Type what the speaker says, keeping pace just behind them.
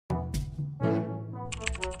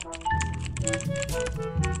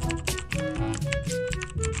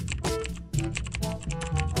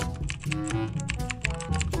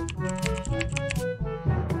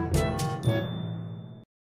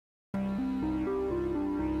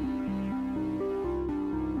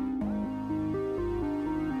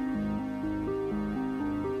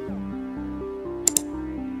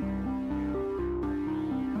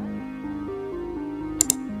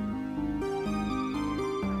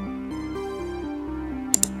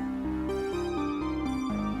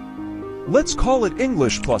Let's call it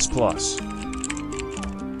English++.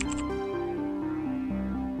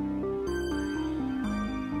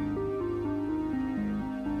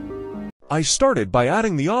 I started by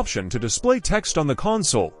adding the option to display text on the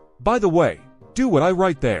console. By the way, do what I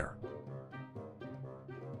write there.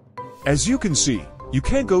 As you can see, you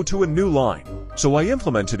can't go to a new line, so I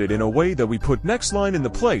implemented it in a way that we put next line in the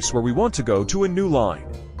place where we want to go to a new line.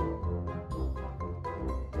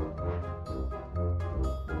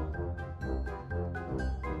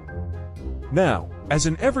 Now, as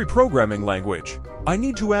in every programming language, I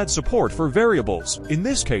need to add support for variables. In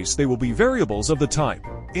this case, they will be variables of the type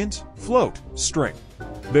int, float, string.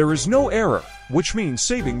 There is no error, which means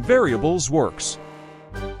saving variables works.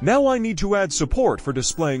 Now I need to add support for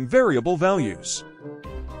displaying variable values.